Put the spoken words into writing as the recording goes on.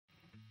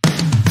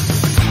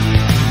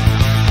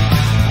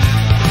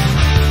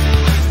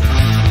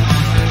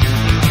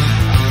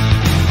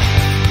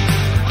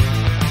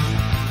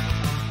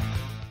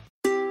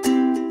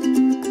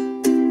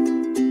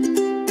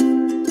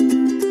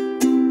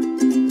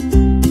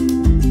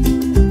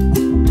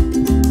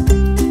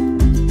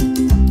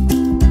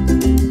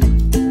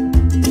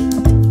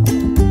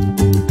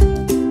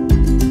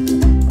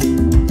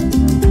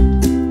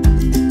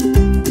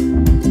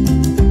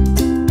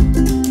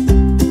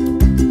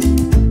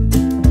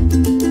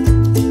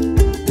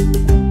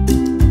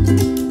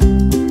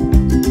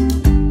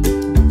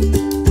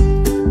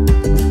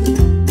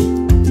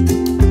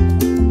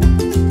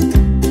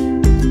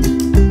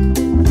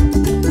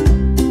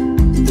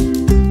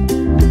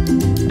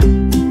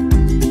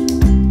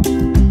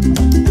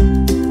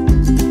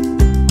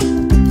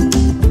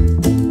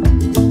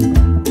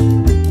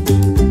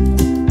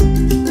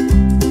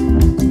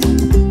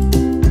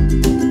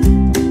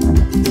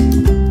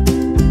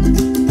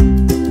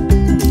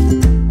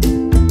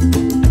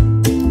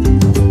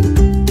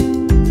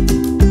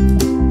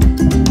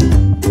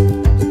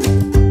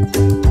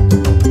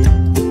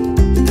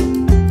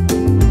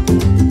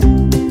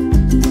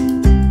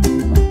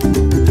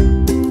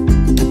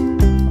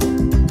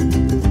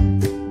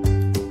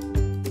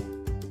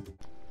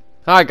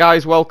Hi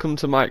guys, welcome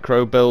to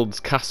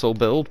MicroBuilds Castle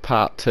Build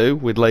Part 2.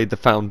 We'd laid the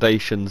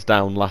foundations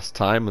down last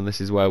time and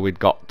this is where we'd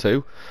got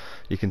to.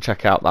 You can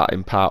check out that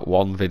in Part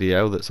 1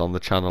 video that's on the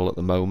channel at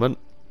the moment.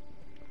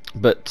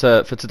 But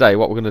for today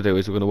what we're going to do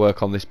is we're going to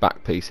work on this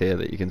back piece here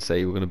that you can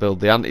see. We're going to build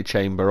the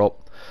antechamber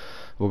up,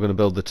 we're going to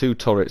build the two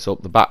turrets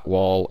up the back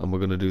wall, and we're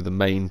going to do the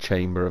main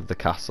chamber of the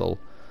castle.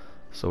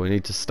 So we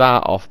need to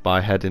start off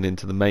by heading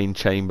into the main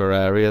chamber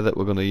area that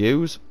we're going to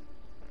use.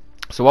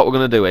 So what we're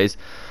going to do is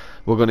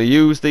we're going to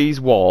use these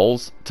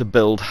walls to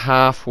build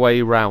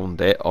halfway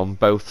round it on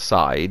both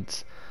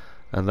sides,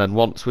 and then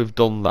once we've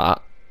done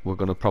that we're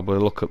going to probably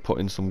look at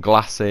putting some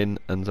glass in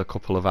and a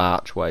couple of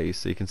archways.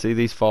 So you can see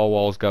these four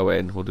walls go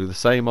in. We'll do the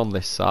same on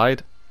this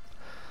side,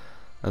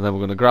 and then we're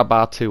going to grab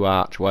our two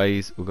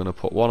archways. We're going to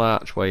put one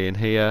archway in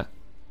here,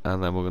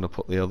 and then we're going to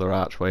put the other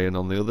archway in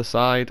on the other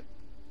side.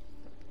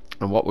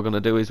 And what we're going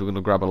to do is we're going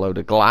to grab a load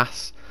of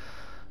glass.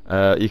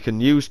 You can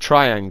use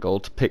triangle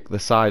to pick the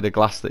side of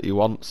glass that you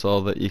want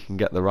so that you can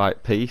get the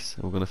right piece.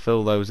 We're going to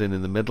fill those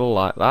in the middle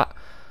like that.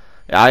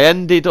 I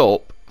ended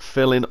up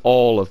filling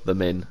all of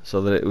them in so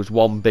that it was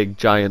one big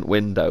giant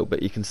window,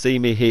 but you can see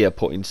me here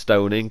putting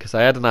stone in because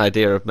I had an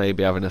idea of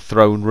maybe having a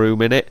throne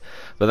room in it,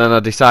 but then I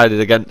decided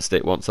against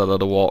it once I'd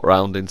had a walk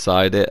round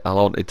inside it. I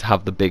wanted to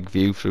have the big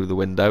view through the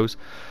windows.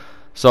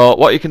 So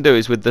what you can do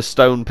is with the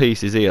stone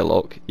pieces here,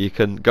 look, you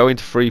can go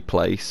into free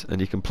place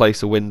and you can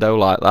place a window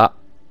like that.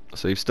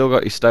 So you've still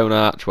got your stone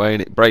archway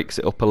and it breaks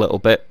it up a little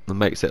bit and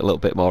makes it a little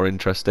bit more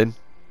interesting.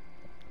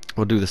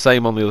 We'll do the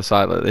same on the other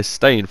side like this,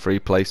 stay in free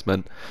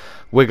placement,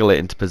 wiggle it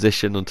into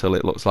position until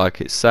it looks like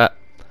it's set,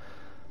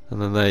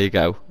 and then there you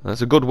go.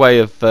 That's a good way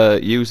of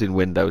using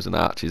windows and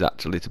arches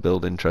actually to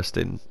build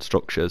interesting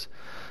structures.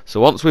 So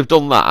once we've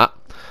done that,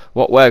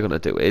 what we're going to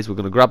do is we're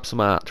going to grab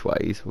some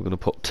archways, we're going to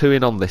put two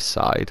in on this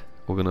side,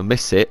 we're going to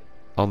miss it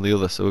on the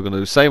other, so we're going to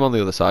do the same on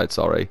the other side,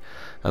 sorry,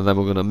 and then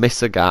we're going to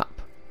miss a gap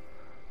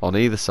on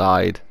either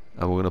side,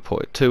 and we're going to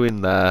put two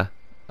in there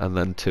and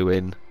then two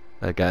in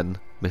again,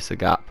 miss a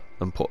gap,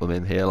 and put them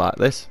in here like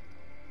this,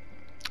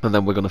 and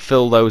then we're going to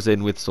fill those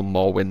in with some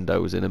more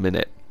windows in a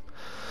minute.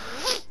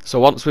 So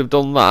once we've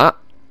done that,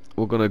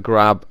 we're going to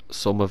grab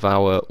some of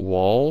our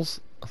walls.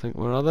 I think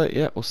where are they?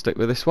 Yeah, we'll stick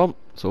with this one.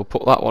 So we'll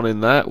put that one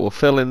in there, we'll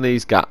fill in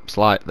these gaps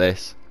like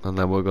this, and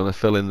then we're going to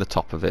fill in the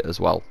top of it as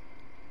well.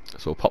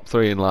 So we'll pop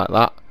three in like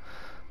that.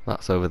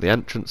 That's over the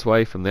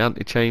entranceway from the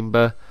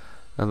antechamber.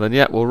 And then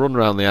yeah, we'll run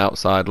around the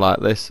outside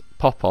like this,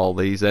 pop all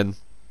these in,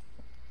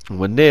 and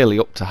we're nearly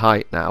up to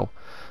height now.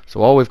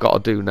 So all we've got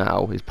to do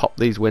now is pop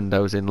these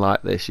windows in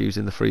like this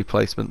using the free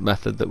placement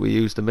method that we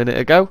used a minute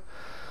ago,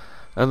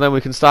 and then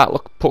we can start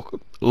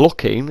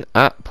looking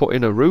at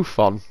putting a roof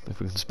on,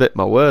 if we can spit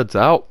my words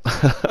out.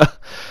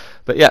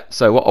 But yeah,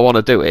 so what I want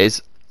to do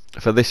is,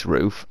 for this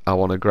roof, I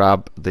want to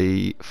grab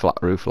the flat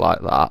roof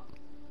like that,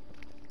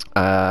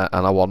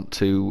 and I want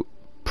to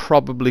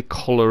probably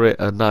colour it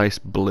a nice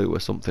blue or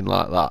something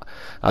like that.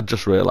 I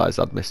just realised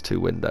I'd missed two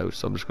windows,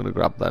 so I'm just going to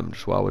grab them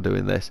just while we're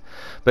doing this.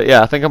 But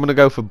yeah, I think I'm going to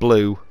go for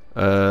blue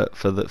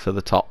for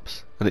the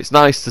tops, and it's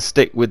nice to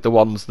stick with the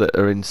ones that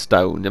are in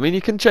stone. I mean, you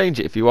can change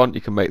it if you want,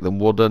 you can make them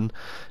wooden,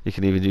 you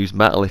can even use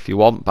metal if you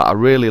want, but I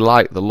really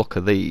like the look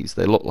of these.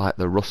 They look like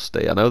they're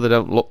rusty. I know they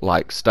don't look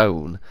like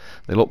stone,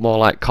 they look more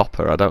like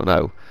copper, I don't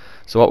know.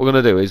 So what we're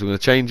going to do is we're going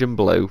to change them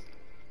blue,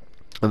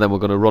 and then we're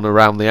going to run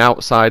around the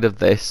outside of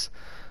this.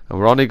 And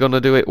we're only going to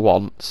do it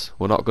once.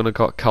 We're not going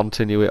to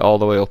continue it all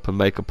the way up and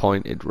make a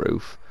pointed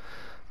roof,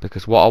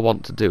 because what I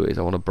want to do is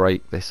I want to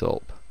break this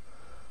up.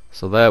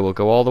 So there, we'll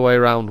go all the way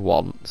around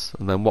once,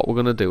 and then what we're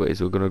going to do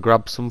is we're going to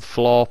grab some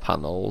floor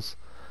panels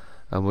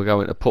and we're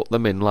going to put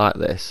them in like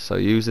this. So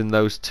using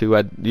those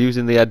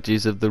using the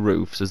edges of the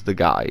roofs as the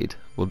guide,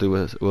 we'll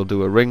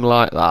do a ring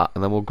like that,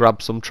 and then we'll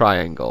grab some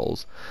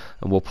triangles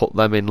and we'll put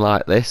them in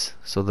like this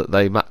so that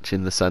they match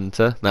in the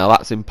centre. Now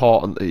that's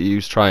important that you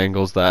use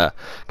triangles there,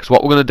 because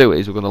what we're going to do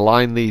is we're going to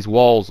line these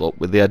walls up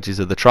with the edges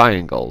of the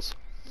triangles,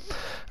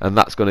 and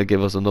that's going to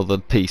give us another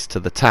piece to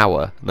the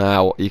tower.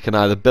 Now you can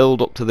either build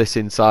up to this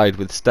inside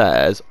with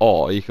stairs,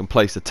 or you can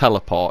place a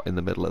teleport in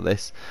the middle of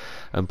this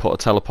and put a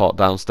teleport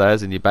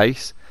downstairs in your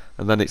base,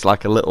 and then it's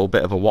like a little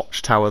bit of a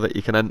watchtower that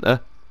you can enter.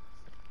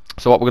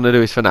 So what we're going to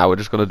do is, for now, we're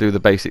just going to do the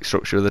basic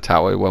structure of the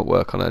tower. It won't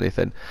work on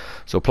anything.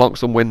 So plonk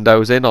some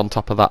windows in on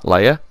top of that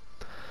layer,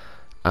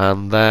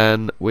 and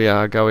then we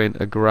are going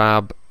to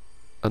grab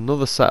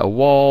another set of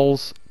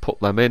walls, put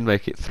them in,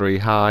 make it 3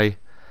 high,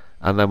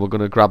 and then we're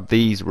going to grab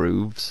these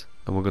roofs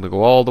and we're going to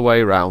go all the way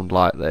around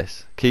like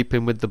this,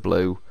 keeping with the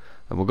blue,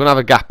 and we're going to have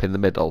a gap in the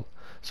middle.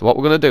 So what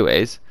we're going to do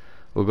is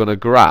we're going to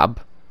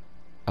grab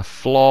a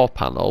floor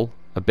panel,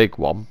 a big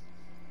one.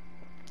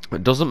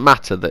 It doesn't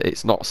matter that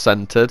it's not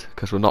centered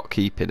because we're not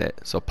keeping it,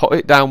 so put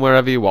it down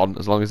wherever you want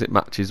as long as it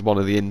matches one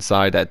of the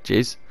inside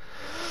edges.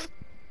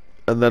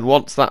 And then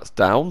once that's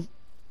down,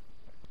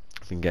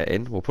 if you can get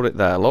in, we'll put it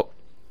there, look.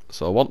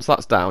 So once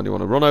that's down, you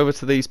want to run over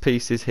to these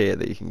pieces here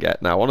that you can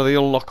get. Now, one of the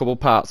unlockable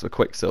parts of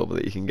Quicksilver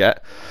that you can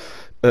get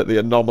at the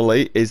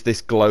anomaly is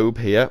this globe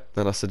here,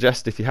 and I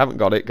suggest if you haven't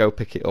got it, go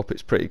pick it up.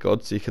 It's pretty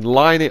good. So you can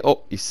line it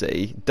up, you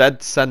see,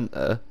 dead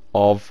center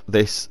of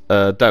this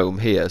dome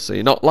here. So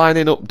you're not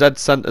lining up dead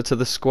center to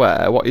the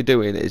square. What you're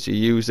doing is you're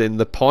using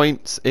the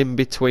points in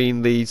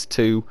between these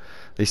two.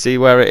 You see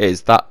where it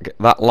is,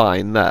 that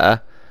line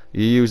there.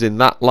 You're using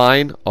that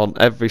line on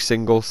every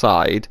single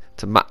side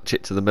to match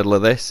it to the middle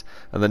of this,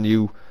 and then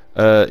you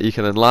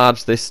can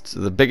enlarge this to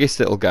the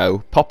biggest it'll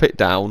go, pop it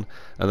down,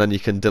 and then you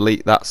can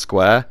delete that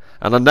square.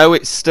 And I know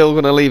it's still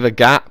going to leave a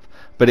gap,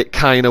 but it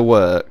kind of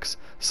works.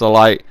 So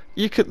like,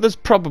 there's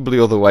probably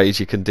other ways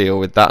you can deal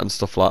with that and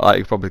stuff like that.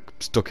 You probably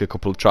stuck a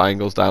couple of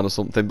triangles down or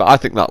something, but I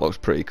think that looks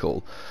pretty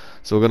cool.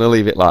 So we're going to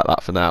leave it like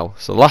that for now.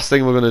 So the last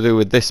thing we're going to do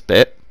with this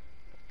bit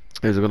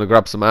is we're going to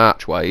grab some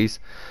archways,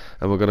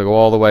 and we're going to go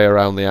all the way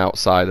around the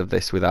outside of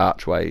this with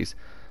archways.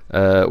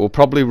 We'll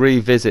probably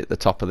revisit the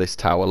top of this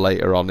tower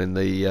later on in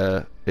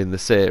the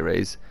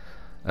series,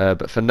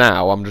 but for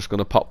now I'm just going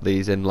to pop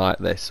these in like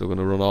this. So we're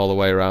going to run all the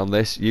way around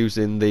this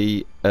using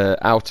the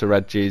outer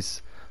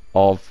edges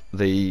of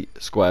the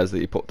squares that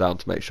you put down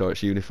to make sure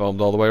it's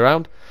uniformed all the way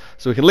around.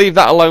 So we can leave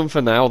that alone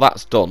for now.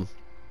 That's done.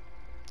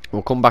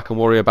 We'll come back and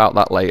worry about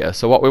that later.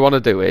 So what we want to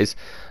do is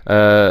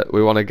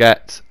we want to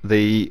get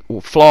the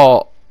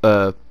floors,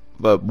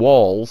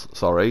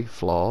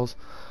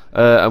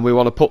 and we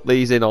want to put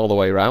these in all the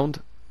way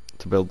around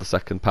to build the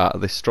second part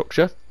of this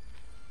structure.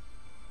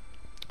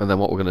 And then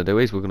what we're going to do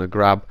is we're going to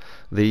grab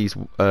these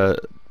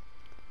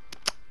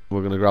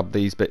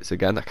bits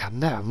again.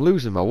 I'm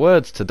losing my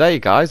words today,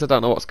 guys. I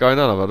don't know what's going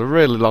on. I've had a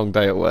really long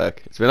day at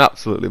work. It's been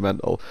absolutely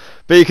mental.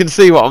 But you can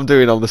see what I'm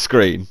doing on the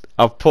screen.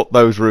 I've put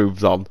those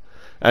roofs on.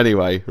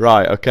 Anyway,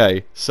 right,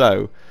 okay.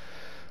 So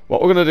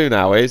what we're going to do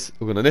now is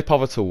we're going to nip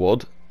over to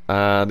wood.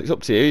 And it's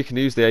up to you. You can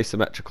use the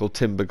asymmetrical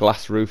timber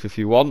glass roof if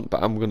you want,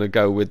 but I'm going to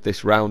go with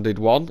this rounded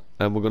one,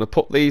 and we're going to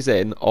put these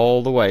in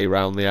all the way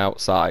around the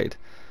outside.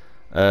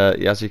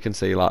 As you can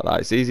see, like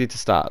that. It's easy to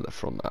start at the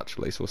front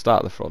actually, so we'll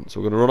start at the front.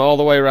 So we're going to run all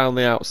the way around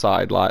the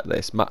outside like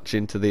this,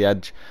 matching to the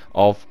edge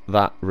of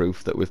that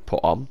roof that we've put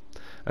on,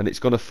 and it's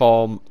going to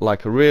form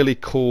like a really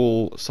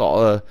cool sort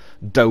of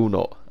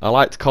donut. I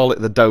like to call it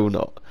the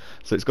donut.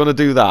 So it's going to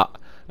do that.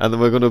 And then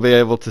we're going to be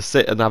able to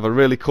sit and have a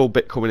really cool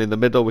bit coming in the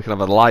middle. We can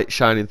have a light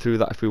shining through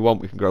that if we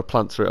want. We can grow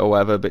plants through it or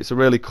whatever. But it's a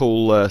really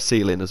cool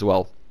ceiling as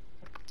well.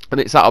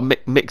 And it sort of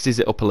mixes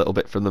it up a little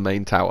bit from the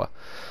main tower.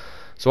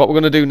 So what we're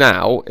going to do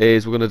now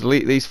is we're going to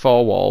delete these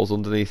 4 walls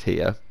underneath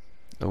here.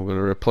 And we're going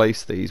to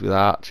replace these with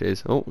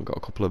arches. Oh, we've got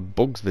a couple of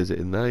bugs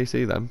visiting there. You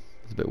see them?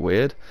 It's a bit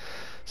weird.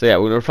 So yeah,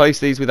 we're going to replace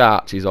these with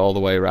arches all the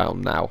way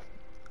around now.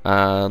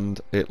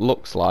 And it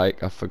looks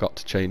like I forgot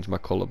to change my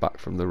colour back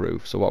from the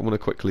roof. So what I'm going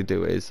to quickly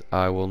do is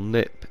I will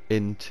nip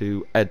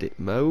into edit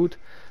mode,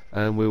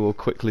 and we will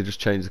quickly just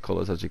change the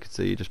colours. As you can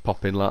see, you just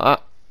pop in like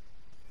that.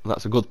 And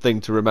that's a good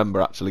thing to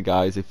remember actually,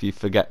 guys. If you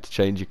forget to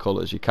change your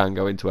colours, you can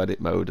go into edit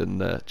mode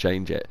and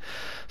change it.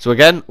 So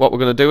again, what we're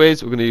going to do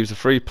is we're going to use a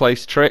free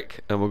place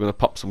trick, and we're going to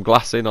pop some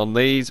glass in on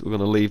these. We're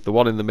going to leave the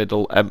one in the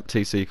middle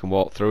empty so you can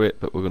walk through it,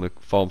 but we're going to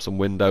form some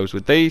windows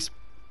with these.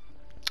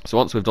 So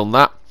once we've done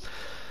that,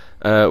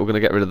 we're going to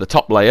get rid of the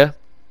top layer,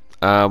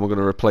 and we're going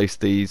to replace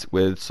these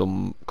with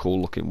some cool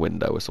looking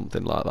window or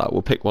something like that.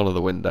 We'll pick one of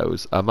the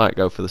windows. I might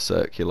go for the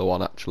circular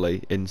one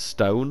actually, in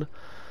stone.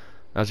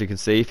 As you can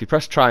see, if you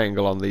press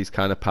triangle on these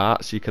kind of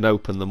parts, you can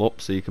open them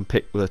up so you can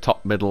pick the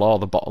top, middle or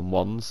the bottom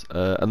ones,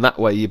 and that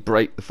way you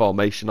break the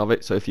formation of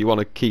it. So if you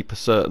want to keep a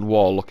certain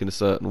wall looking a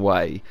certain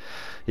way,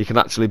 you can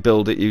actually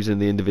build it using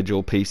the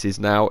individual pieces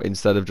now,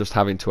 instead of just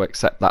having to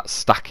accept that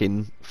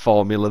stacking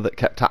formula that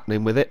kept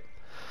happening with it.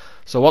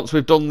 So once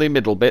we've done the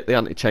middle bit, the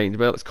anti-change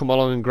bit, let's come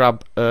along and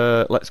grab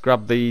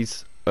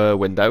these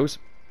windows.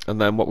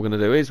 And then what we're going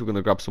to do is we're going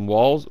to grab some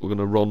walls. We're going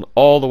to run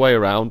all the way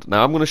around.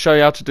 Now I'm going to show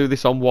you how to do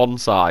this on one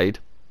side.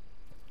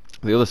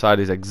 The other side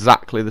is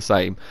exactly the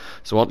same.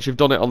 So once you've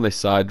done it on this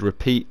side,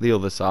 repeat the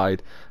other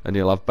side, and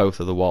you'll have both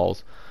of the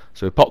walls.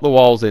 So we pop the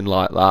walls in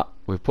like that.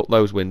 We've put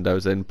those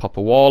windows in. Pop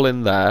a wall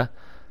in there,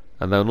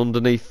 and then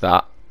underneath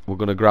that we're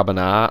going to grab an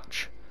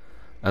arch.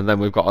 And then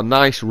we've got a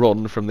nice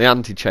run from the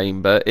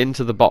antechamber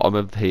into the bottom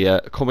of here,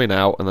 coming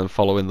out and then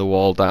following the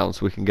wall down,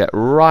 so we can get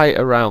right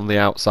around the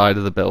outside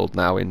of the build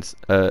now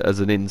as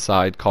an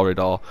inside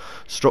corridor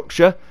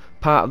structure,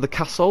 part of the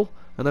castle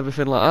and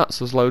everything like that.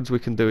 So there's loads we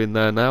can do in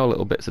there now,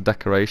 little bits of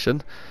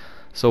decoration.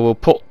 So we'll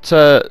put,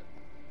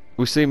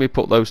 we see me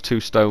put those 2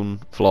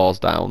 stone floors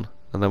down,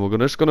 and then we're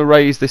just going to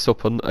raise this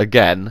up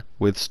again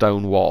with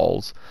stone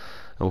walls,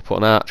 and we'll put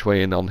an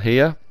archway in on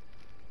here.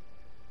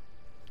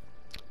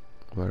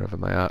 Wherever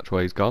my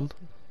archway's gone,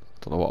 I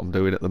don't know what I'm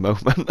doing at the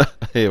moment.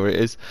 Here it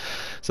is.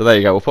 So there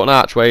you go, we'll put an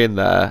archway in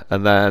there,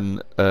 and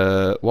then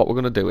what we're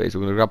going to do is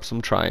we're going to grab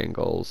some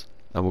triangles,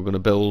 and we're going to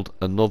build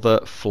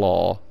another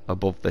floor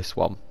above this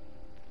one.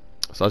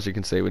 So as you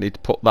can see, we need to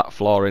put that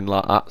floor in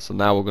like that. So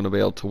now we're going to be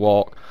able to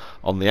walk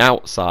on the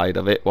outside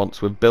of it.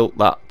 Once we've built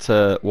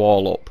that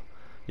wall up,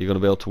 you're going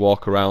to be able to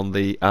walk around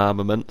the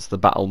armaments, the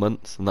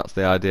battlements, and that's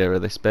the idea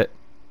of this bit.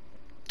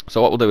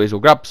 So what we'll do is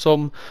we'll grab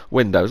some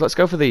windows. Let's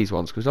go for these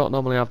ones because we don't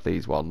normally have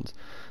these ones,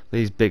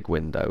 these big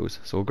windows.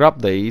 So we'll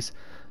grab these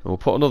and we'll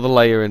put another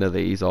layer in of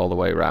these all the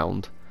way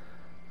around,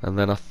 and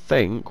then I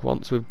think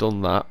once we've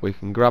done that we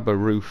can grab a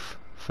roof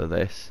for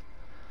this.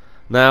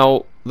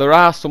 Now there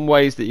are some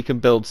ways that you can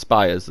build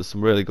spires. There's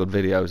some really good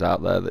videos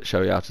out there that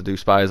show you how to do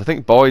spires. I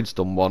think Boid's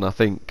done one, I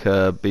think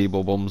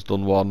Beeblebum's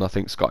done one, I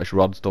think Scottish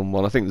Rod's done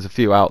one. I think there's a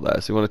few out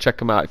there, so you want to check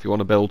them out if you want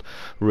to build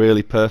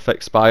really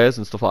perfect spires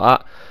and stuff like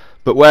that.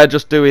 But we're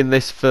just doing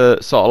this for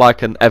sort of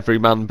like an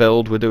everyman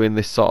build. We're doing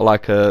this sort of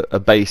like a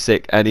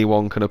basic,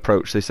 anyone can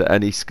approach this at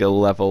any skill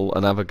level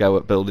and have a go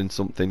at building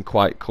something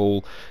quite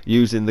cool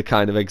using the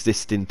kind of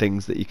existing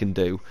things that you can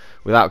do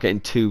without getting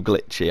too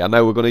glitchy. I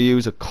know we're going to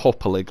use a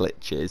couple of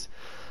glitches,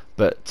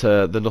 but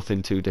they're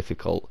nothing too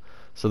difficult.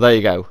 So there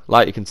you go,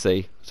 like you can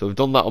see. So we've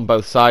done that on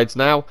both sides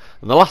now,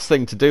 and the last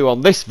thing to do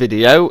on this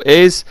video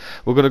is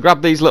we're going to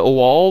grab these little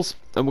walls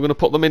and we're going to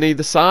put them in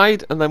either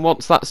side, and then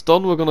once that's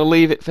done we're going to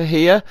leave it for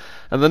here,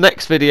 and the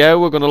next video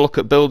we're going to look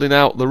at building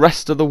out the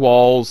rest of the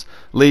walls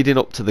leading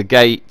up to the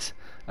gate,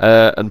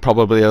 and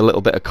probably a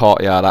little bit of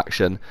courtyard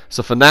action.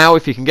 So for now,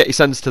 if you can get your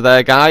sends to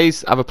there,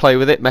 guys, have a play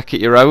with it, make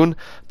it your own.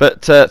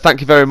 But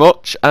thank you very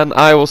much, and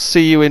I will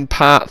see you in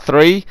part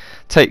 3.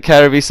 Take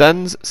care of your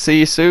sends, see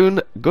you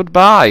soon,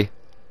 goodbye.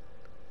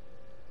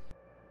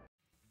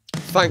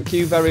 Thank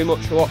you very much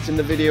for watching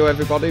the video,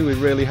 everybody. We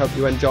really hope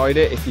you enjoyed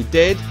it. If you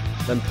did,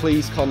 then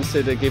please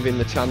consider giving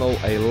the channel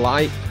a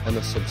like and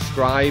a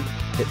subscribe.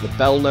 Hit the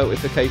bell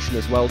notification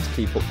as well to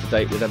keep up to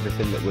date with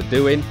everything that we're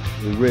doing.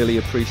 We really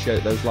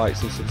appreciate those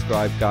likes and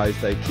subscribe, guys.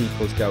 They keep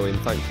us going.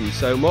 Thank you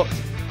so much.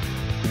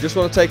 We just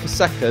want to take a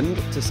second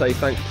to say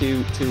thank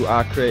you to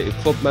our Creative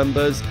Club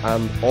members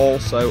and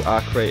also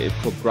our Creative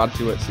Club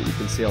graduates that you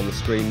can see on the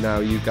screen now.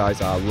 You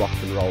guys are rock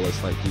and rollers.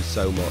 Thank you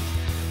so much.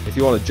 If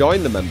you want to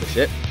join the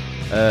membership,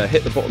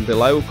 hit the button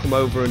below, come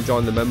over and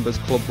join the members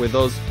club with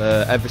us.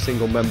 Every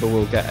single member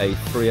will get a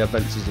free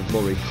Adventures of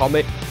Murray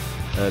comic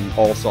and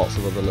all sorts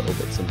of other little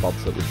bits and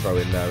bobs that we throw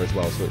in there as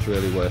well, so it's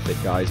really worth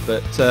it, guys.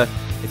 But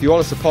if you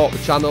want to support the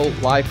channel,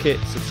 like it,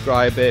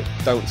 subscribe it,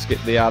 don't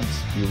skip the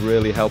ads. You're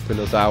really helping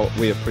us out.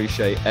 We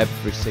appreciate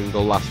every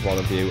single last one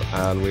of you,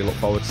 and we look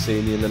forward to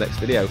seeing you in the next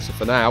video. So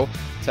for now,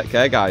 take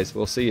care, guys.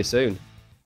 We'll see you soon.